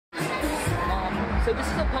So this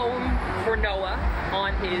is a poem for Noah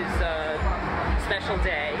on his special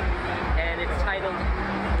day, and it's titled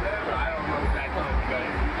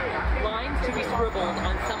Lines to be Scribbled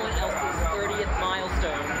on Someone Else's 30th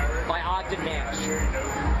Milestone by Ogden Nash.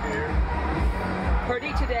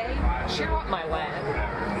 Pretty today? Cheer up, my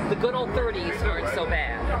lad. The good old 30s aren't so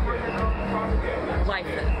bad. Life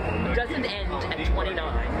doesn't end at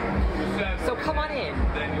 29. So come on in.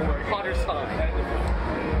 Potter's fine.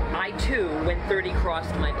 I too, when 30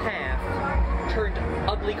 crossed my path, turned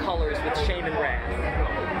ugly colors with shame and wrath.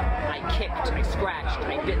 I kicked, I scratched,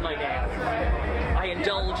 I bit my nails. I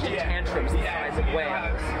indulged in tantrums the size of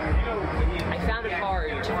whales. I found it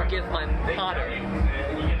hard to forgive my Potter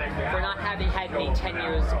for not having had me 10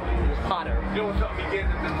 years hotter.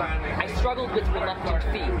 I struggled with reluctant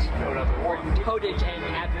feet, hodage and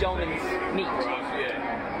abdomen's meat,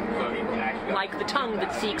 like the tongue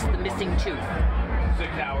that seeks the missing tooth.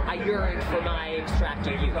 I yearned for my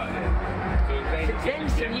extracted youth. Since then,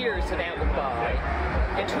 some years have ambled by,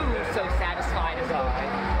 and who so satisfied as I?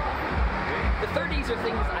 The 30s are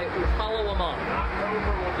things I would follow among,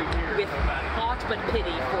 with thought but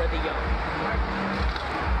pity for the young.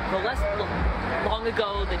 The less long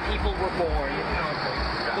ago than people were born,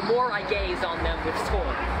 the more I gaze on them with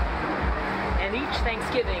scorn. And each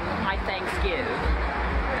Thanksgiving I thanksgive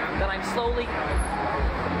that I'm slowly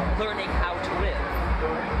learning how to live.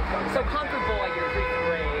 So conquer, boy, your grief and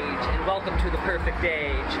rage, and welcome to the perfect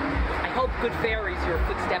age. I hope good fairies your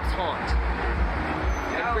footsteps haunt,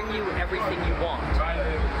 and bring you everything you want.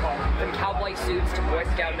 From cowboy suits to Boy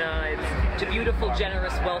Scout knives, to beautiful,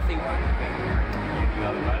 generous, wealthy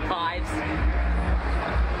wives.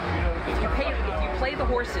 If you play the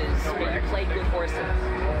horses, may you play good horses.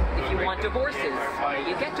 If you want divorces, may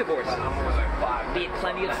you get divorces. Be it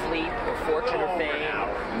plenty of sleep, or fortune or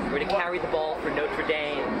fame, or to carry the ball for Notre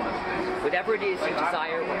Dame. Whatever it is you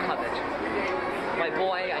desire or covet, my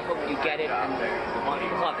boy, I hope you get it and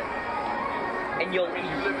love it. And you'll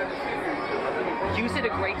use it a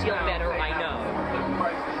great deal better, I know,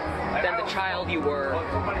 than the child you were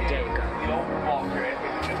a day ago.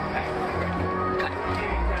 Cut.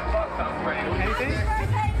 Anything?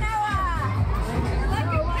 Birthday, Noah! Look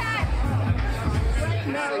at that!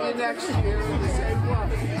 See you next year.